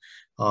on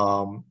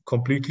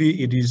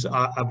completely. It is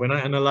when I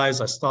analyze,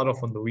 I start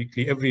off on the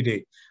weekly every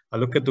day. I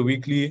look at the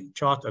weekly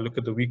chart, I look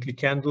at the weekly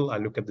candle, I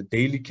look at the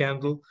daily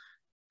candle,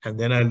 and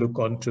then I look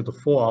onto the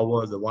 4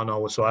 hour, the 1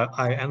 hour. So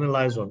I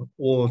analyze on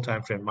all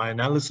time frame. My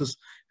analysis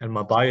and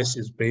my bias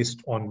is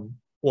based on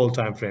all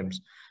time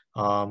frames.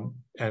 And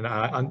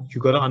you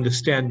got to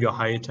understand your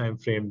higher time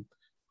frame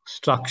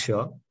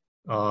structure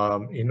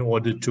in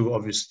order to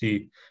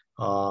obviously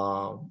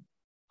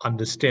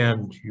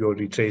understand your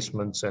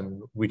retracements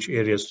and which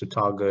areas to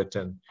target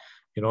and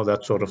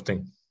that sort of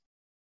thing.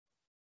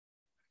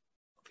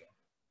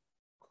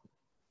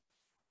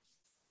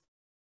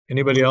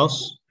 Anybody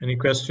else? Any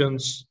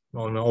questions? I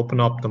want to open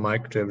up the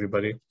mic to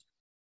everybody.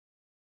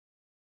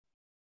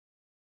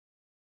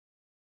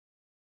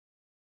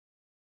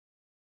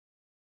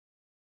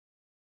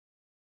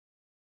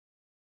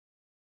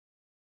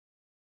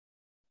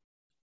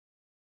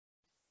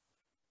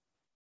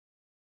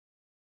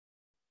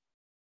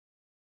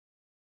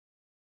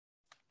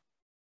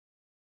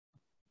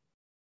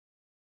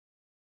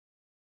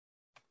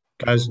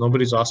 Guys,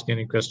 nobody's asking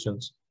any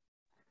questions.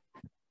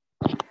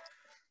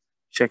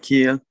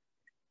 Shakil.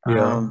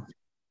 Yeah.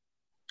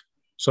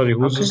 Sorry,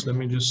 who's okay. this? Let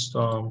me just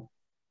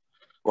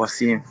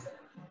Wasim.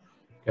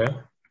 okay.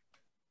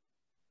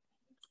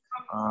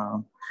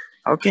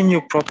 How can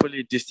you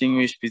properly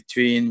distinguish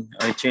between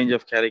a change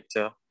of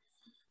character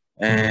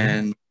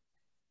and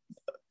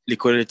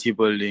liquidity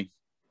building?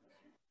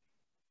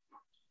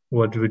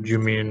 What would you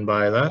mean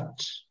by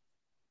that?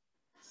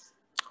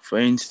 For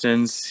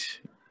instance,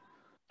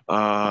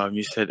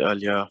 you said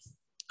earlier,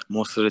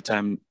 most of the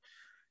time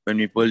when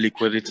we build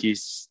liquidity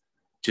is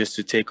just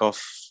to take off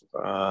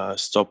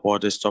stop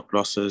orders, stop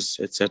losses,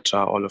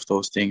 etc., all of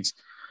those things.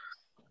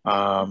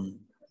 How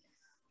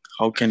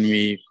can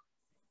we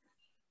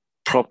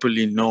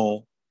properly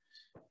know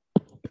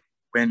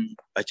when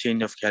a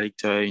change of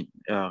character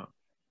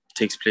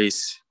takes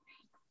place?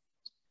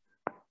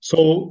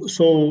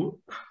 So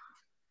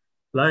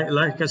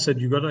like I said,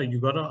 you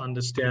gotta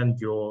understand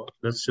your.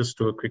 Let's just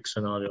do a quick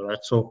scenario,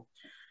 right? So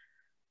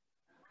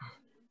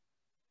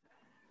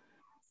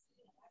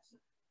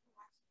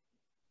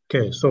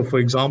okay, so for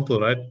example,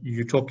 right,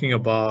 you're talking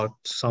about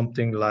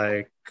something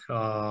like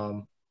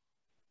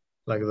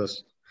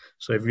this.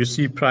 So if you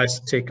see price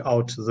take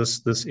out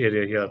this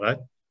area here, right?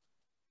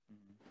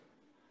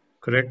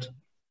 Correct?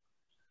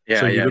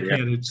 Yeah, so you're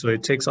looking at it, so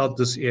it takes out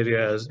this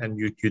area and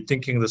you're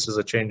thinking this is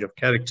a change of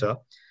character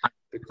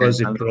because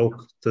it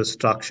broke the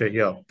structure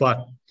here.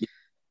 But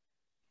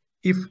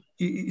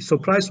so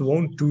price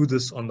won't do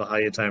this on the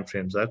higher time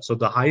frames, right? So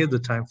the higher the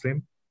time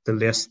frame, the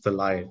less the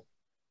lie,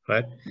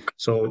 right?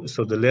 So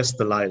the less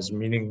the lies,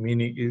 meaning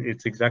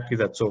it's exactly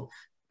that. So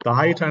the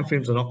higher time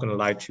frames are not going to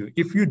lie to you.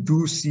 If you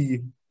do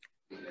see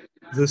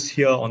this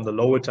here on the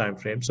lower time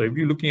frame, so if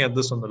you're looking at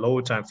this on the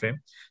lower time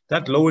frame,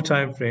 that lower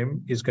time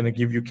frame is going to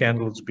give you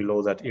candles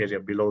below that area,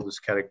 below this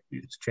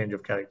change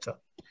of character.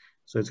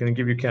 So it's going to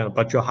give you candle,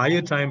 but your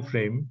higher time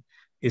frame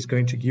is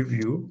going to give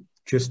you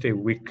just a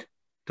wick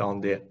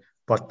down there,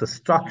 but the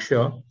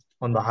structure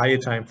on the higher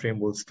time frame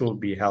will still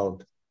be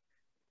held.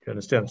 You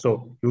understand?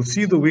 So you'll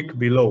see the wick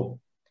below.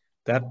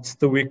 That's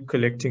the wick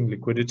collecting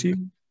liquidity,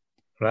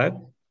 right?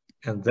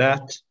 And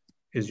that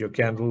is your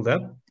candle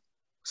that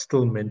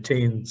still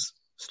maintains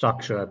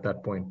structure at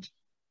that point.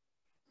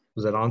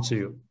 Does that answer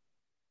you?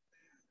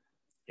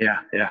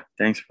 Yeah.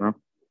 Thanks, bro.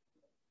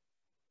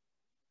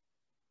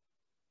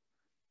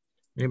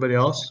 Anybody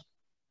else?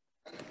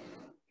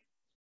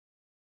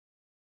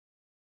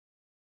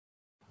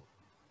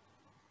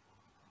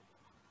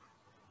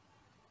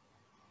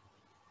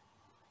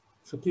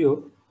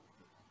 Shakil.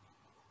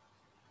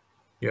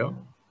 Yeah.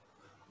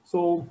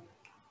 So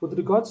with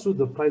regards to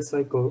the price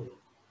cycle,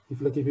 if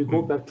you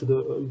go back to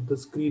the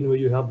screen where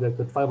you have like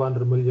that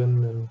 500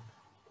 million and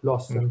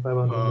loss and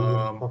 500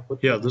 million profit.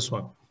 Yeah, this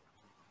one.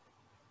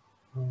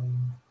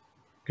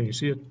 Can you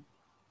see it?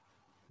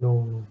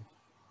 No.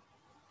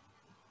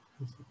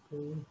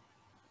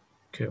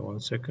 Okay, 1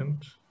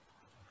 second.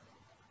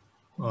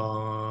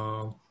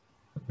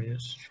 Let me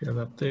just share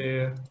that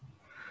there.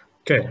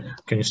 Okay,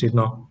 can you see it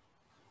now?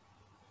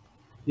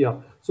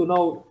 Yeah. So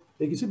now,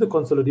 like you see the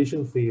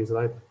consolidation phase,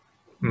 right?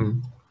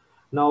 Mm.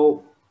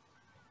 Now,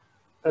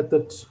 at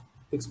that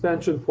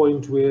expansion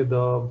point where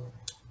the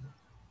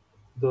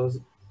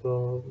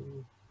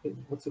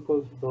what's it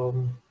called,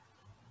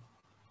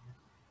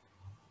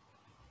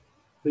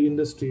 the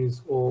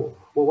industries, or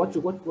what do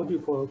you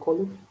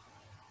call it?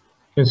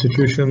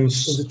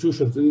 Institutions.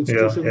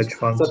 Yeah, hedge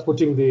funds. Start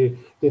putting the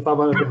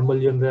 500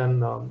 million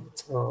rand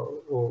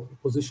or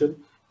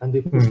position, and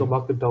they push the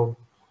market down.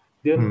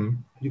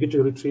 Then you get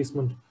your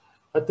retracement.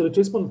 At the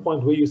retracement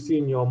point where you see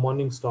in your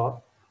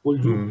Morningstar, will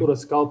you put a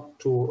scalp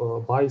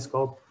to buy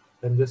scalp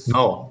and just?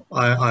 No,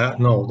 I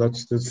no.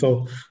 That's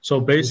so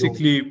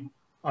basically,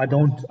 I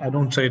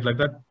don't trade like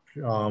that.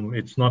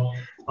 It's not.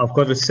 I've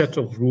got a set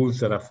of rules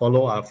that I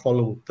follow. I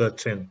follow the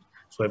trend.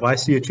 So if I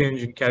see a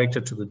change in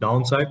character to the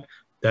downside,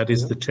 that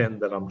is the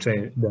trend that I'm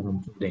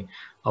trading.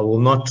 I will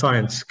not try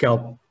and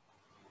scalp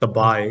the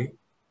buy,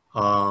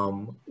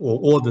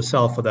 or the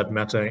sell for that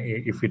matter,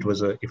 if it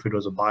was a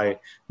buy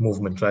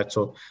movement, right?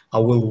 So I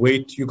will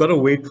wait. You got to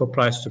wait for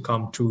price to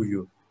come to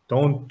you.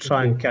 Don't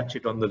try and catch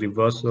it on the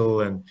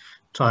reversal and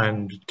try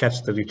and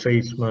catch the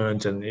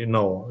retracement, and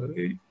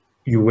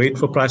you wait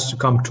for price to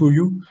come to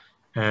you,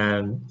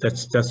 and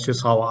that's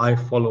just how I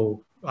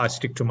follow. I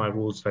stick to my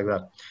rules like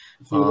that.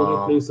 So you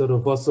only place a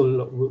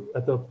reversal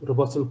at the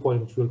reversal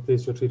point. You'll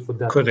place your trade for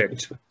that.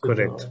 Correct.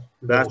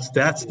 That's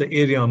the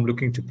area I'm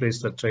looking to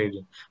place the trade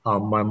in,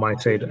 my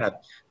trade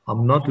at.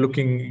 I'm not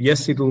looking.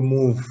 Yes, it will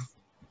move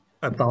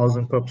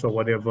 1,000 pips or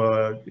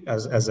whatever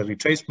as a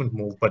retracement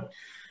move, but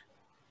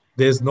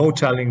there's no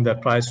telling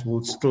that price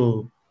will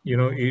still,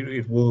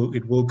 it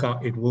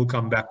will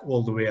come back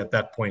all the way at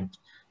that point.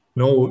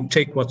 No,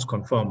 take what's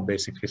confirmed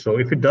basically. So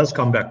if it does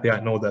come back there,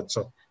 I know that's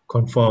a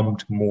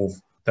confirmed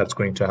move that's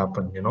going to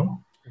happen.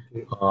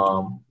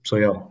 So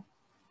yeah. So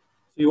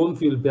you won't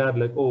feel bad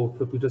like, oh,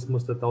 if we just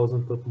missed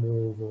 1,000 pip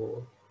move,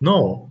 or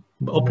no,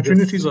 the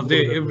opportunities are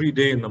there every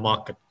day in the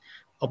market.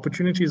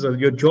 opportunities are,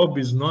 your job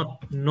is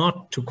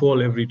not to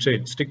call every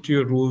trade. Stick to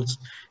your rules,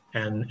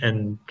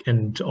 and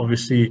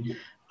obviously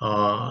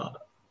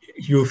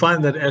you'll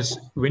find that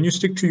when you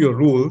stick to your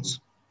rules,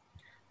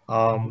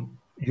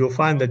 you'll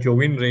find that your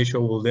win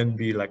ratio will then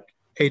be like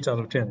 8 out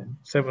of 10,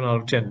 7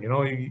 out of 10.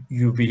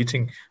 You'll be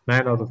hitting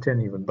 9 out of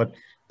 10 even. But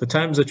the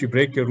times that you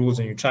break your rules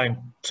and you try and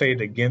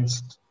trade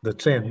against the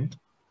trend,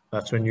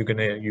 that's when you're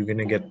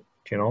gonna get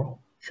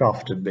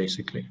shafted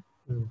basically.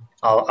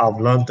 I've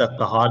learned that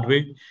the hard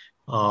way,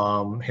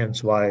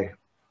 hence why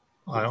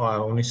I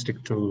only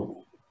stick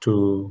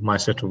to my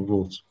set of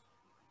rules.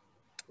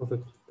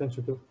 Perfect. Thanks,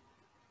 Shakil.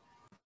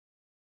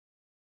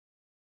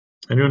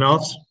 Anyone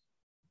else?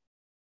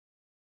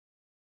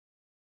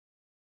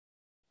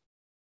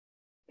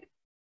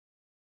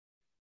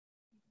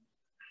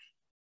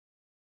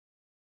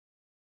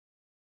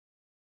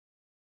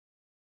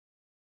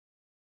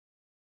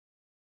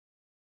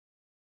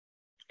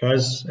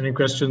 Guys, any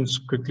questions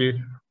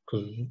quickly?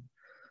 Because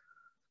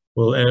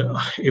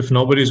if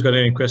nobody's got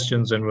any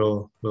questions, then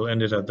we'll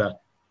end it at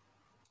that.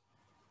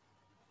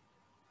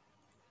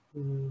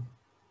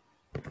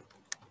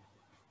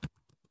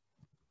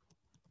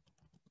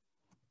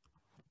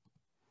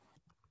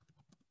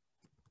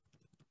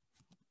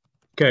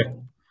 Okay,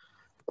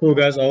 cool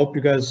guys. I hope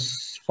you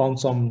guys found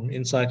some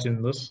insight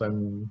in this,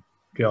 and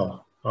yeah.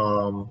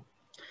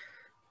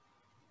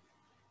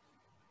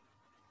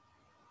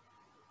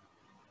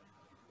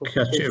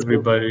 Catch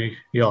everybody.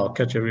 Yeah, I'll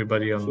catch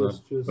everybody on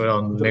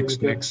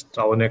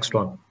our next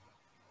one.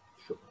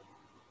 Sure.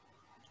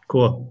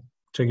 Cool.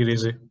 Take it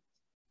easy.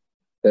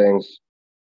 Thanks.